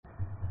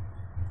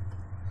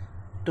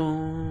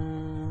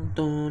Dun,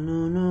 dun,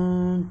 dun,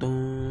 dun,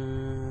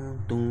 dun,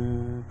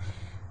 dun,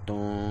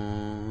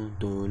 dun,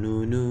 dun,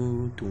 dun,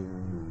 dun,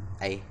 dun.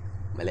 Ay,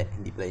 mali.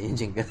 Hindi pala yung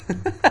jingle.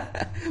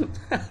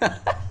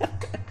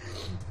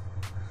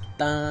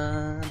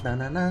 Tan,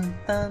 tananan,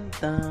 tan,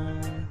 tan.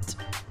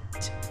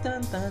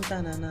 Tan, tan,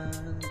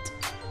 tananan.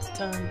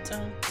 Tan,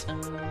 tan,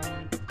 tan.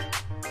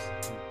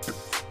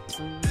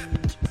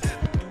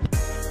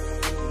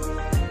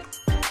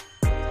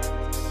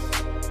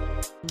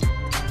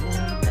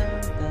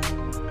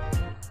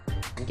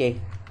 Okay.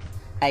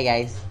 Hi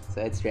guys.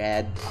 So it's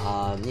Red.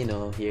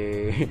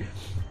 Here.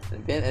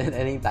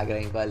 Ano yung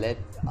tagline ko ulit?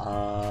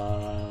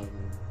 I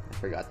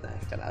forgot na.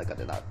 I'll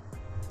cut it out.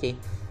 Okay.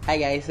 Hi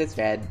guys, it's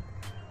Red.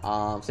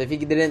 So if you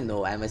didn't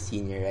know, I'm a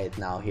senior right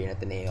now here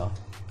at Ateneo.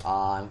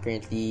 I'm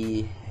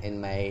currently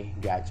in my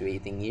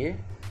graduating year.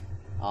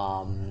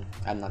 I'm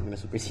not gonna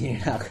super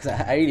senior now because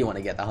I really want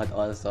to get out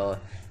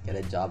also, get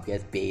a job,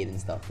 get paid and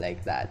stuff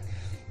like that.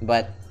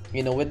 But,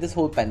 with this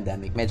whole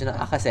pandemic, medyo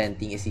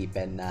nakakasenting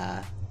isipin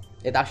na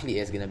it actually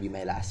is gonna be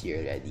my last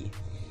year already.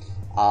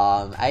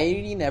 I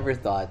really never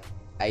thought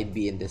I'd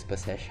be in this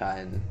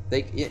position.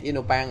 Like,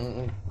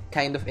 parang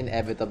kind of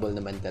inevitable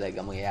naman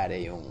talaga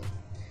mangyayari yung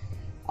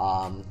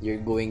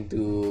you're going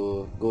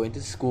to go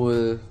into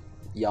school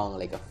young,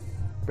 like a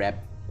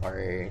prep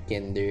or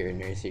kinder or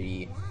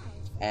nursery,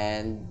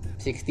 and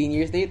 16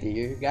 years later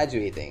you're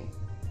graduating.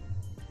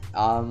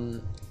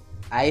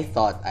 I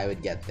thought I would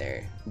get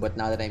there, but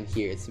now that I'm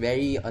here, it's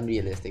very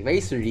unrealistic,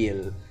 very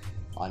surreal,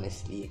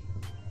 honestly.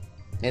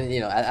 And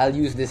I'll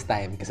use this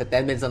time kasi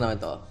 10 minutes na naman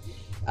to.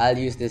 I'll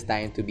use this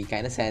time to be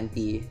kind of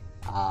senti.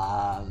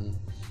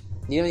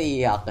 Hindi naman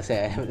iiyak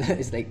kasi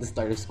it's like the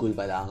start of school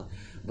pa lang.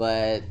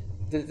 But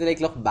to like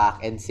look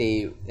back and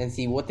see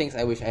what things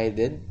I wish I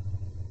did,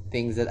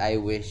 things that I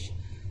wish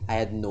I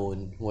had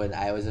known when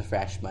I was a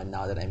freshman.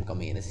 Now that I'm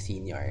coming in as a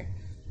senior,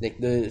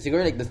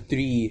 siguro the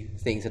three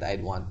things that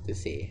I'd want to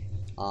say.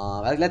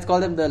 Let's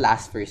call them the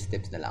last first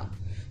tips na lang.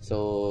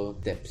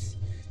 So tips.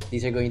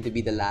 These are going to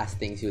be the last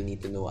things you'll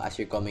need to know as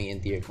you're coming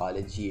into your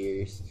college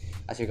years,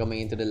 as you're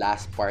coming into the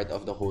last part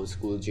of the whole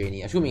school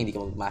journey. Assuming hindi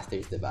ka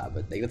mag-masters, diba?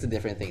 But that's a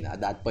different thing na.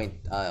 At that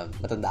point,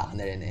 matanda ka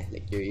na rin eh.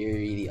 Like you're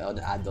really an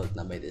adult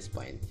na by this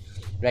point.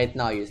 Right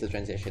now, you're still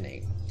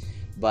transitioning.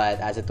 But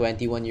as a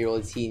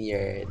 21-year-old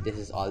senior, this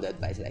is all the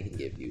advice that I can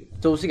give you.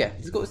 So, sige,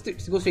 let's go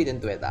straight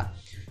into it.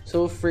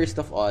 So, first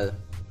of all,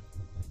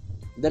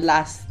 the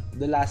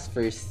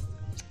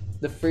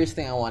first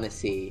thing I want to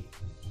say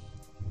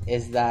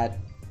is that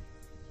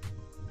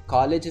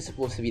college is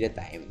supposed to be the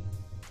time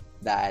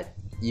that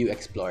you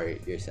explore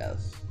yourself.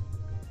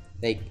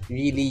 Like,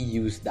 really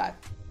use that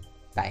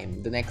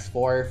time. The next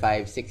 4,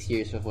 5, 6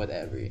 years of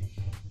whatever.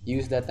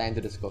 Use that time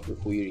to discover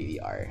who you really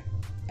are.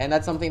 And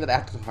that's something that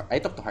I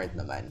took to heart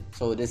naman.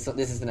 So this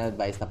is an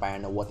advice na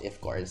parang na what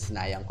if course.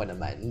 Sinayang ko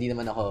naman. Hindi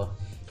naman ako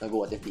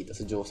nag-what if dito.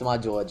 So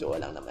mga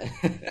jowa lang naman.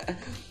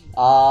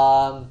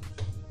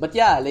 But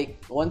yeah,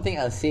 like, one thing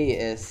I'll say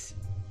is,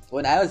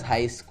 when I was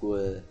high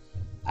school,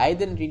 I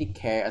didn't really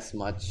care as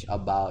much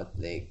about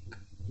like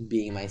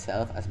being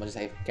myself as much as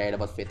I cared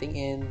about fitting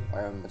in,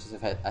 or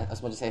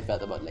as much as I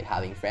felt about like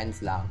having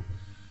friends lang.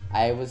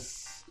 I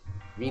was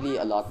really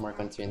a lot more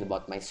concerned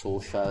about my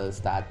social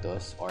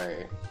status,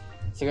 or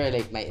siguro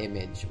like my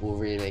image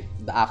over like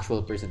the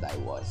actual person that I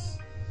was.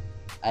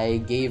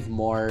 I gave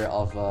more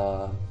of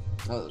a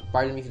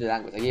pardon me for the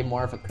language. I gave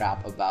more of a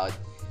crap about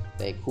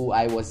like who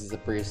I was as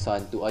a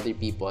person to other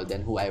people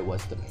than who I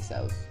was to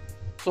myself.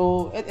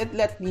 So it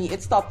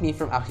stopped me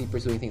from actually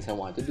pursuing things I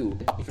wanted to do.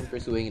 It stopped me from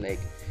pursuing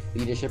like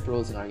leadership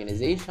roles in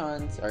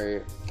organizations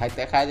or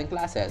kahit in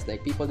classes.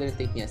 Like, people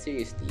didn't take me as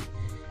seriously.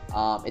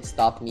 It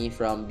stopped me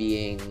from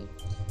being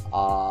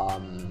how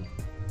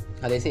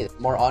do I say it?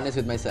 More honest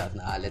with myself.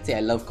 Na, let's say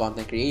I love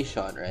content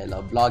creation, or I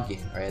love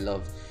vlogging, or I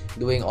love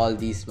doing all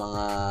these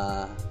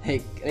mga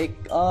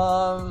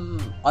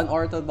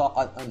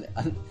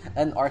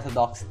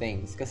unorthodox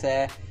things.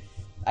 Kasi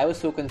I was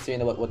so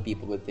concerned about what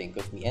people would think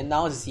of me. And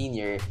now as a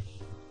senior,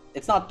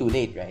 it's not too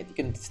late, right? You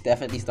can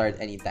definitely start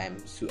anytime.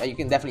 So you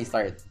can definitely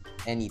start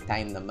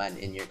anytime naman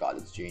in your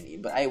college journey.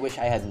 But I wish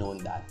I had known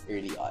that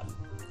early on.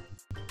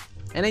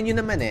 And then yun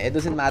naman it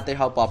doesn't matter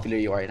how popular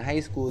you are in high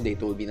school. They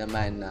told me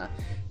naman na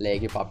like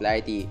your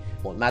popularity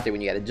won't matter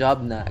when you get a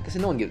job na. Kasi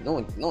no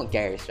one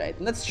cares, right?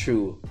 And that's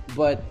true.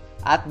 But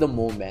at the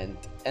moment,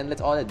 and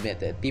let's all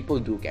admit it, people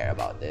do care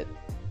about it.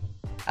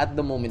 At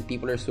the moment,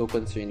 people are so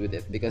concerned with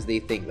it because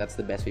they think that's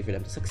the best way for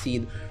them to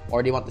succeed,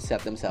 or they want to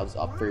set themselves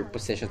up for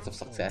positions of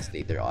success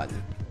later on.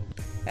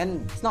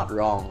 And it's not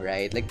wrong,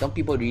 right? Like, some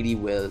people really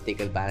will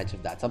take advantage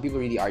of that. Some people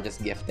really are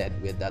just gifted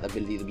with that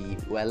ability to be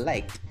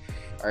well-liked,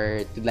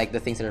 or to like the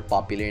things that are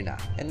popular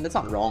na. And that's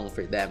not wrong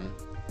for them.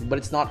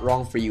 But it's not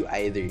wrong for you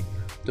either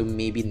to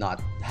maybe not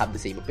have the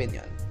same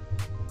opinion.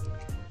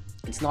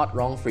 It's not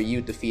wrong for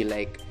you to feel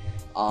like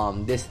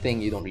this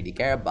thing you don't really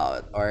care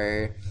about,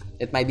 or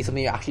it might be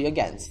something you're actually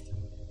against.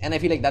 And I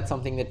feel like that's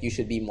something that you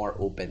should be more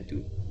open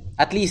to.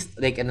 At least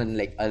like in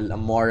a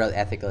moral,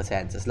 ethical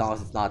sense, as long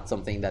as it's not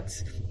something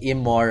that's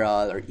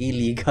immoral or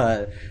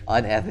illegal,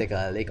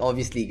 unethical. Like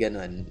obviously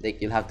ganun. Like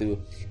you'll have to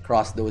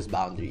cross those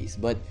boundaries.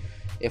 But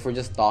if we're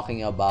just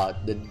talking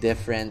about the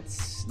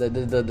difference,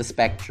 the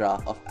spectra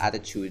of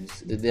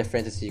attitudes, the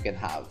differences you can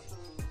have,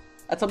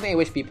 that's something I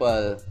wish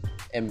people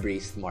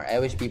embraced more. I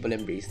wish people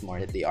embraced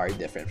more that they are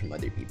different from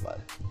other people.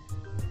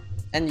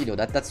 And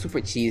that's super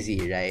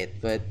cheesy, right?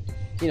 But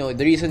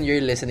the reason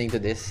you're listening to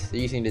this,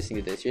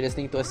 you're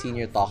listening to a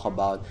senior talk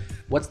about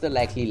what's the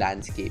likely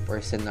landscape or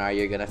scenario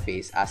you're gonna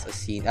face as a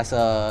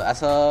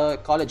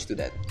college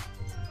student.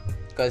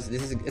 Because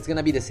it's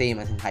gonna be the same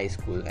as in high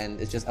school,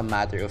 and it's just a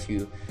matter of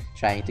you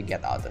trying to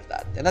get out of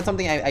that. And that's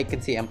something I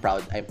can say I'm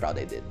proud I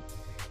did.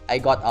 I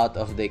got out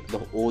of the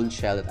old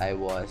shell that I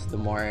was, the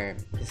more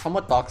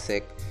somewhat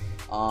toxic,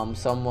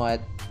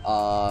 somewhat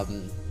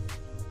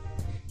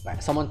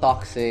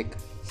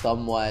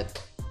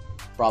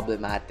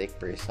problematic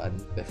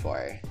person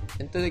before,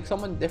 into like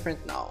someone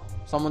different now,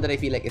 someone that I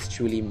feel like is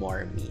truly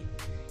more me.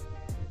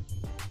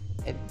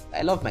 And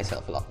I love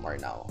myself a lot more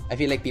now. I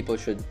feel like people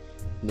should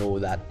know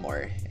that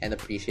more and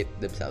appreciate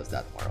themselves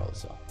that more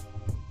also.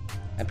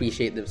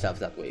 Appreciate themselves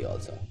that way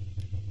also.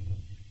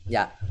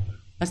 Yeah,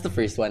 that's the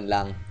first one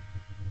lang.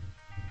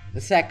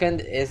 The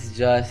second is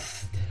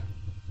just,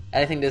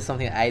 I think this is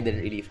something I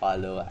didn't really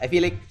follow. I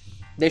feel like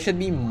there should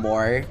be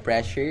more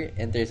pressure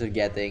in terms of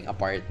getting a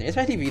partner,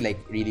 especially if you like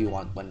really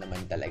want one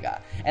naman talaga.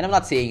 And I'm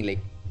not saying like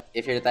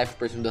if you're the type of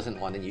person who doesn't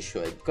want, then you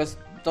should, because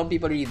some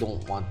people really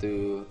don't want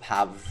to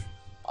have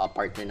a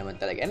partner naman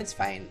talaga, and it's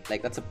fine.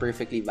 Like that's a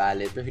perfectly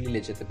valid, perfectly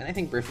legitimate, and I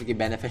think perfectly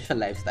beneficial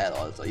lifestyle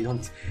also. You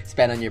don't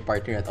spend on your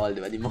partner at all,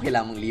 diba? Di mo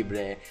kailangan mong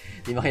libre,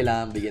 di mo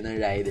kailangan bigyan ng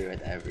ride or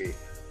whatever.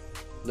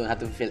 Don't have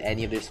to fulfill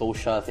any of their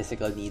social,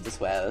 physical needs as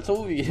well.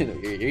 So you're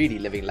really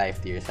living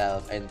life to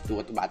yourself and to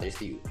what matters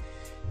to you.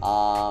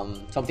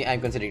 Something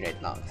I'm considering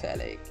right now, kasi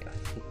like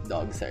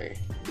dogs are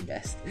the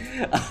best.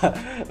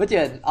 But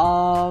yun,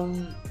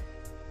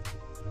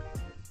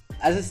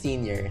 as a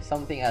senior,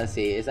 something I'll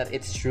say is that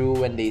it's true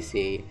when they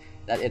say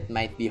that it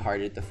might be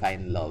harder to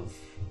find love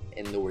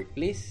in the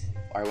workplace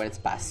or when it's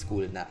past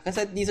school na.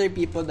 Kasi these are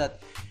people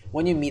that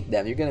when you meet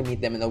them, you're gonna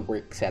meet them in a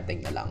work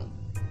setting na lang.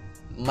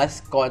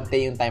 Mas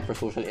konti yung time for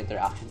social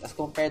interactions as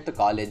compared to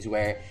college,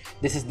 where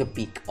this is the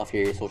peak of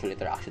your social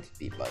interactions with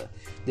people.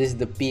 This is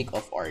the peak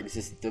of org. This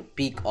is the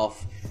peak of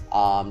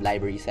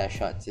library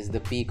sessions. This is the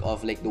peak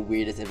of like the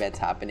weirdest events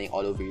happening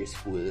all over your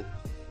school.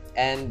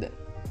 And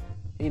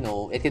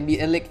it can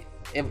be, and like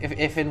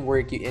if in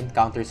work you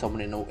encounter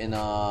someone in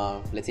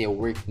a let's say a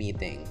work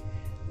meeting,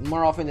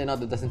 more often than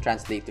not it doesn't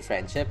translate to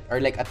friendship,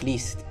 or like at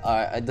least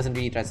it doesn't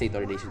really translate to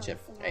a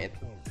relationship, right?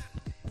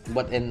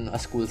 But in a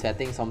school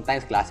setting,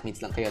 sometimes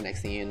classmates lang kayo,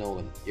 next thing you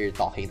know, you're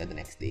talking the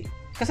next day.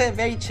 Kasi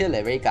very chill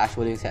very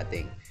casual yung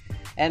setting.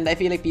 And I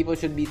feel like people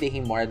should be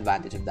taking more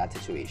advantage of that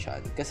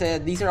situation. Kasi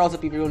these are also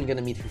people you're only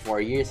gonna meet for 4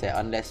 years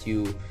unless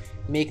you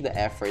make the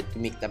effort to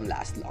make them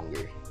last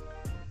longer.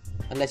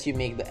 Unless you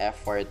make the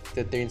effort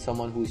to turn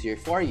someone who's your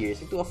 4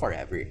 years into a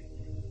forever.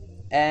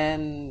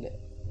 And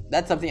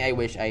that's something I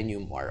wish I knew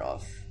more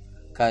of.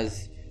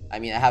 Because, I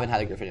mean, I haven't had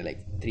a girlfriend in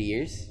like 3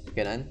 years.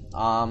 Ganun.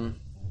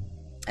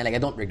 And like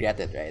I don't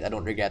regret it, right? I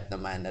don't regret the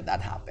man that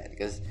happened,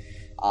 because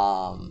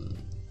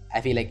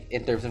I feel like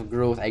in terms of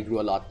growth, I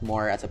grew a lot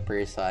more as a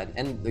person.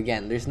 And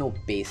again, there's no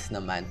pace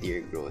naman to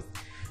your growth.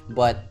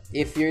 But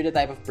if you're the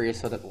type of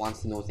person that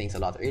wants to know things a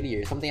lot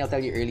earlier, something I'll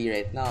tell you early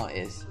right now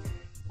is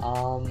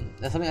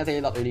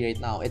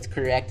it's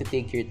correct to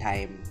take your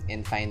time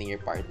in finding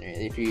your partner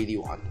if you really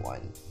want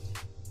one.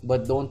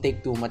 But don't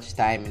take too much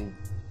time and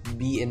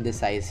be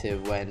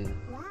indecisive when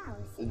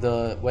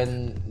the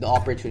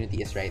opportunity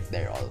is right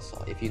there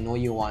also. If you know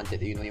you want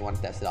it, you want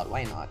to test it out,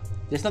 why not?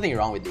 There's nothing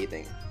wrong with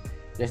dating.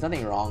 There's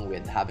nothing wrong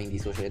with having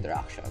these social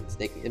interactions.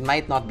 Like, it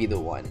might not be the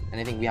one.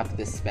 And I think we have to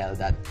dispel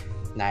that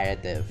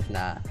narrative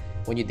na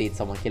when you date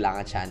someone,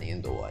 kailangan siya na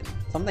yung the one.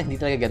 Sometimes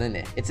hindi talaga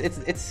ganun eh.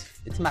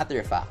 It's matter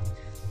of fact.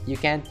 You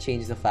can't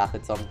change the fact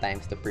that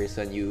sometimes the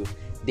person you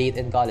date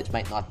in college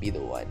might not be the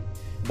one.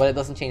 But it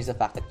doesn't change the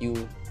fact that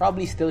you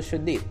probably still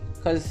should date.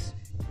 Because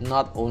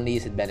not only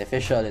is it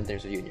beneficial in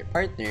terms of you and your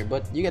partner,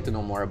 but you get to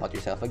know more about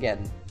yourself again.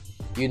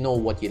 You know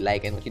what you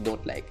like and what you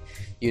don't like.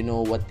 You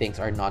know what things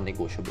are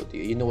non-negotiable to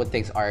you. You know what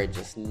things are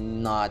just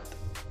not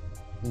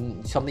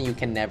something you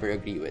can never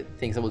agree with.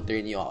 Things that will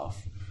turn you off.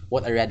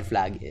 What a red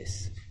flag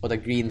is. What a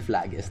green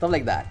flag is. Stuff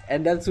like that.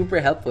 And that's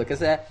super helpful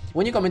because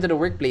when you come into the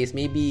workplace,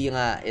 maybe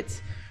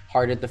it's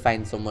harder to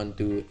find someone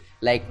to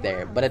like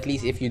there. But at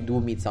least if you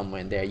do meet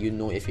someone there, you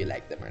know if you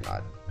like them or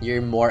not.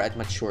 You're more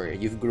mature.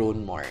 You've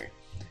grown more.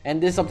 And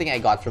this is something I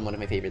got from one of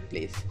my favorite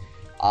plays.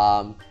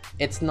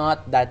 It's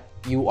not that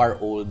you are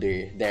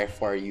older,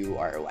 therefore you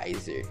are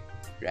wiser,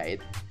 right?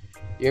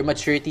 Your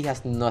maturity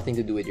has nothing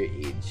to do with your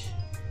age.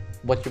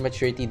 But your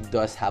maturity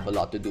does have a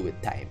lot to do with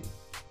time.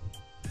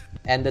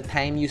 And the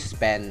time you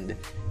spend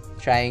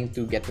trying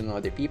to get to know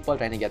other people,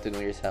 trying to get to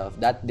know yourself,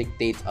 that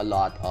dictates a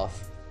lot of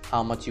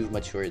how much you've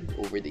matured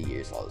over the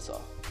years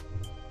also.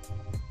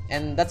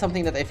 And that's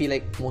something that I feel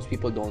like most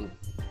people don't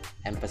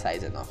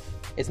emphasize enough.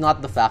 It's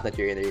not the fact that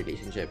you're in a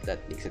relationship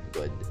that makes it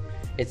good.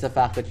 It's the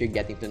fact that you're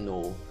getting to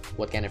know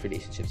what kind of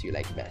relationships you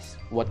like best.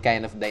 What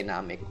kind of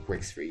dynamic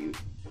works for you.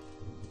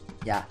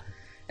 Yeah.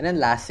 And then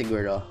last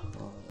siguro,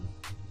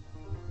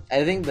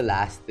 I think the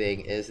last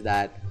thing is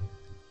that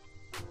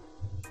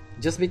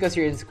just because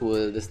you're in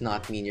school does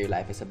not mean your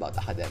life is about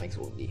academics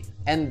only.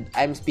 And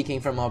I'm speaking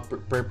from a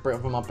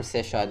from a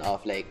position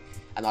of like,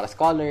 I'm not a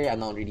scholar, I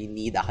don't really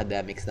need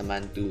academics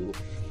naman to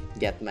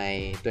get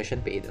my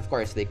tuition paid. Of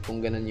course, like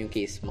kung ganun yung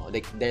case mo,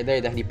 like there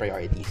are definitely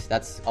priorities.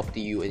 That's up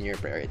to you in your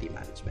priority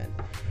management.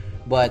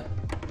 But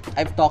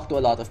I've talked to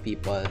a lot of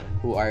people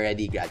who are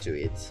already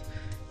graduates.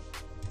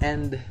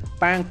 And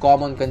parang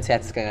common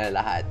consensus ka na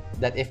lahat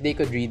that if they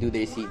could redo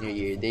their senior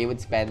year, they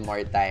would spend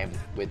more time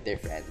with their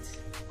friends.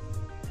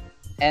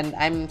 And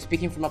I'm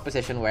speaking from a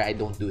position where I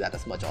don't do that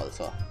as much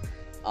also.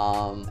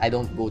 I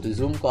don't go to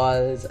Zoom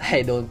calls.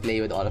 I don't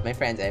play with all of my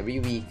friends every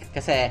week.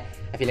 Kasi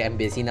I feel like I'm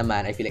busy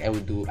naman. I feel like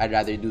I'd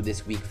rather do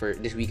this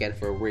weekend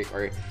for work,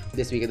 or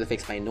this weekend to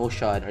fix my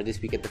Notion, or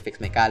this weekend to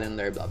fix my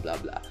calendar, blah, blah,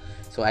 blah.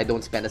 So I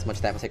don't spend as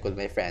much time as I could with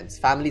my friends.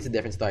 Family is a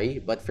different story,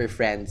 but for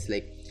friends,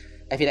 like,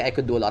 I feel like I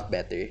could do a lot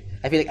better.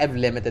 I feel like I've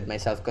limited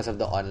myself because of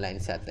the online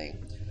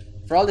setting.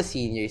 For all the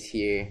seniors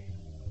here,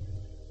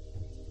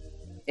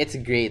 it's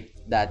great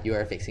that you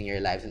are fixing your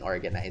lives and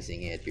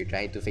organizing it. You're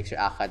trying to fix your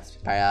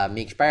ACADS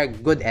para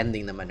good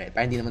ending naman, right?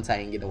 Para hindi naman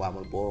sayang ginawa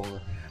mo buong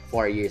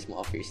 4 years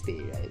mo of your stay,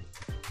 right?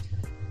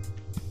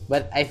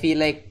 But I feel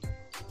like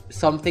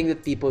something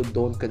that people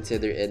don't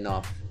consider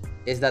enough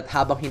is that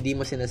habang hindi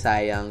mo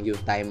sinasayang yung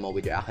time mo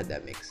with your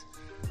academics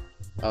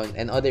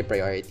and other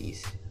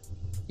priorities,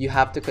 you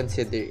have to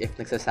consider if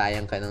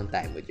nagsasayang ka ng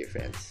time with your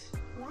friends.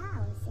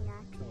 Wow,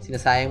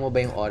 sinasayang mo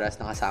ba yung oras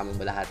na kasama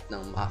mo lahat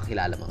ng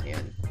makakilala mo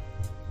ngayon?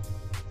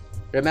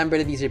 Remember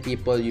that these are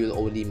people you'll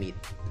only meet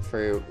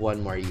for 1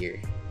 more year.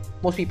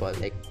 Most people,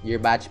 like your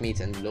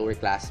batchmates and lower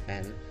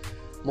classmen,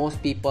 most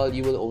people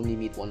you will only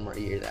meet 1 more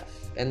year left.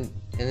 And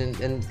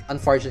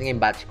unfortunately, in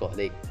batch ko,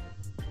 like,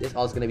 this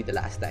all's gonna be the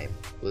last time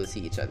we'll see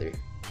each other.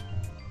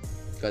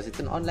 Because it's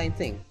an online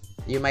thing.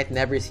 You might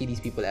never see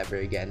these people ever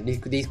again. These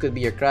could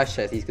be your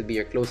crushes. These could be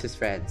your closest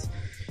friends.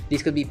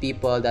 These could be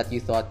people that you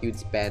thought you'd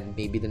spend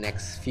maybe the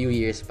next few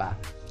years pa.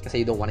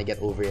 Kasi you don't want to get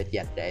over it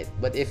yet, right?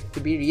 But if to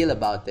be real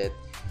about it,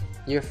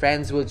 your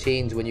friends will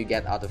change when you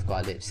get out of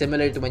college.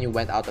 Similar to when you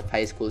went out of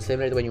high school.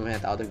 Similar to when you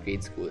went out of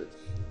grade school.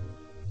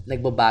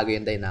 Nagbabago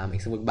yung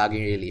dynamics. Magbabago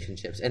yung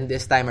relationships. And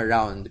this time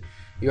around,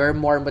 you are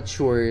more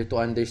mature to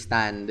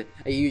understand.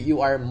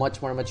 You are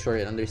much more mature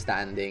in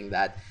understanding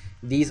that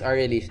these are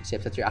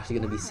relationships that you're actually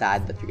going to be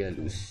sad that you're going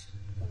to lose.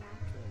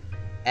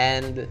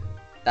 And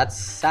that's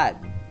sad.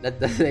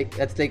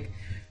 That's like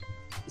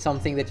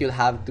something that you'll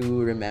have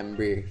to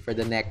remember for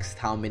the next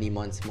how many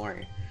months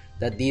more.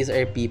 That these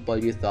are people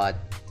you thought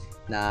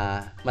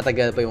na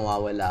matagal pa yung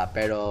mawawala.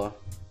 Pero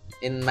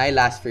in my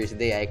last first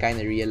day, I kind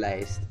of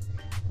realized,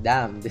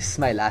 damn, this is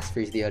my last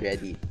first day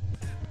already.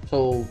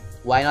 So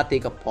why not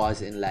take a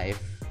pause in life?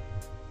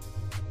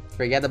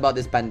 Forget about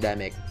this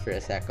pandemic for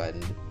a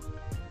second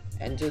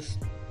and just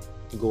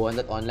go on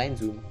that online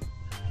Zoom,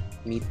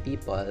 meet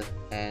people,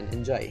 and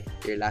enjoy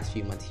your last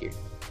few months here.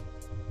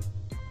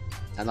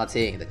 I'm not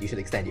saying that you should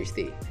extend your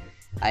stay.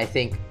 I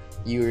think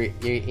you're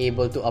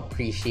able to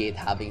appreciate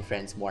having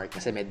friends more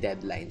kasi may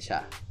deadline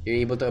siya. You're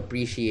able to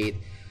appreciate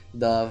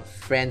the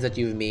friends that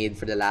you've made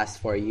for the last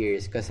 4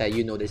 years kasi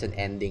you know there's an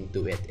ending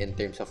to it in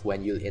terms of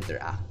when you'll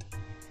interact.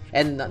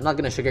 And not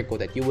gonna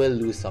sugarcoat it, you will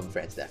lose some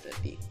friends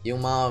definitely.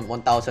 Yung mga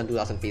 1,000,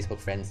 2,000 Facebook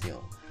friends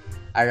nyo,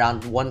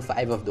 around 1/5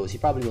 of those you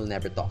probably will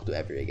never talk to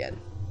ever again.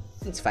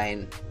 It's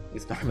fine.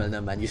 It's normal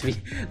naman. Usually,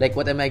 like,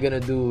 what am I gonna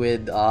do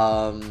with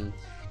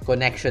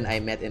connection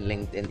I met in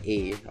LinkedIn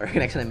A or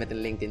connection I met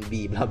in LinkedIn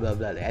B, blah blah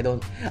blah. Like, I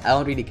don't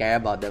really care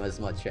about them as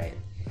much, right?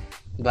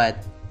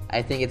 But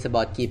I think it's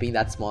about keeping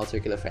that small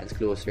circle of friends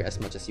closer as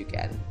much as you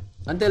can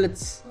until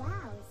it's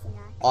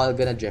all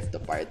gonna drift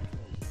apart.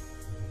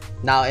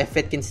 Now, if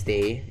it can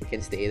stay,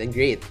 then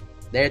great.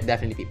 There are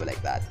definitely people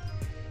like that.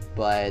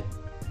 But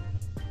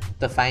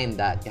to find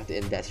that, you have to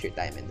invest your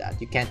time in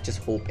that. You can't just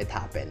hope it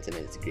happens and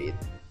it's great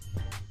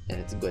and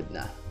it's good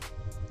na.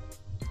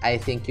 I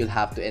think you'll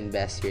have to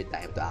invest your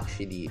time to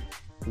actually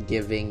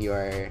giving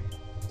your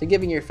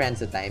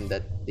friends the time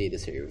that they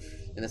deserve,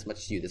 and as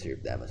much as you deserve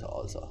them as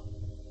also.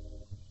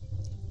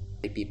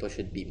 Like, people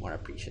should be more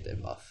appreciative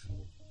of.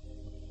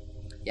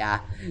 Yeah,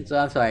 so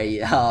I'm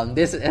sorry.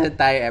 This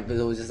entire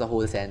episode was just a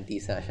whole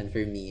senti session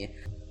for me.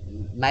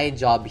 My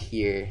job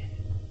here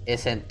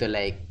isn't to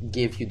like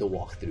give you the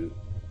walkthrough.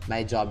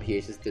 My job here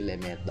is just to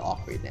limit the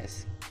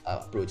awkwardness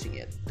of approaching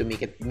it, to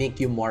make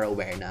you more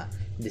aware na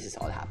this is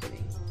all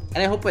happening. And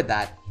I hope with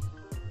that,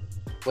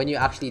 when you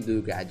actually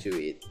do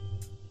graduate,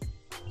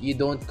 you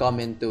don't come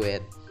into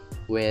it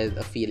with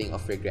a feeling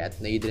of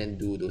regret na you didn't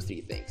do those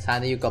 3 things.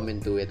 Sana you come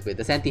into it with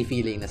the senti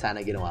feeling na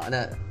sana ginawa.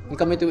 You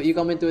come into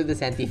it with the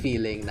senti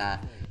feeling na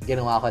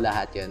ginawa ko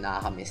lahat yun,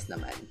 nakakamiss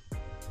naman.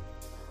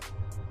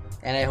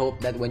 And I hope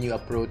that when you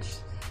approach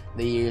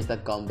the years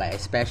that come by,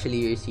 especially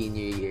your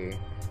senior year,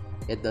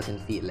 it doesn't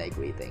feel like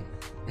waiting.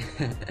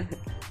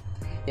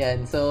 Yeah,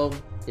 and so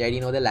you already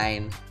know the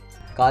line.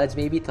 College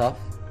may be tough,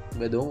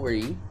 but don't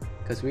worry,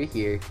 because we're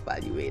here while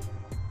you wait.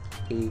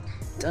 Okay.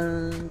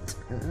 Dun,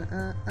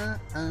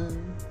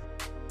 dun,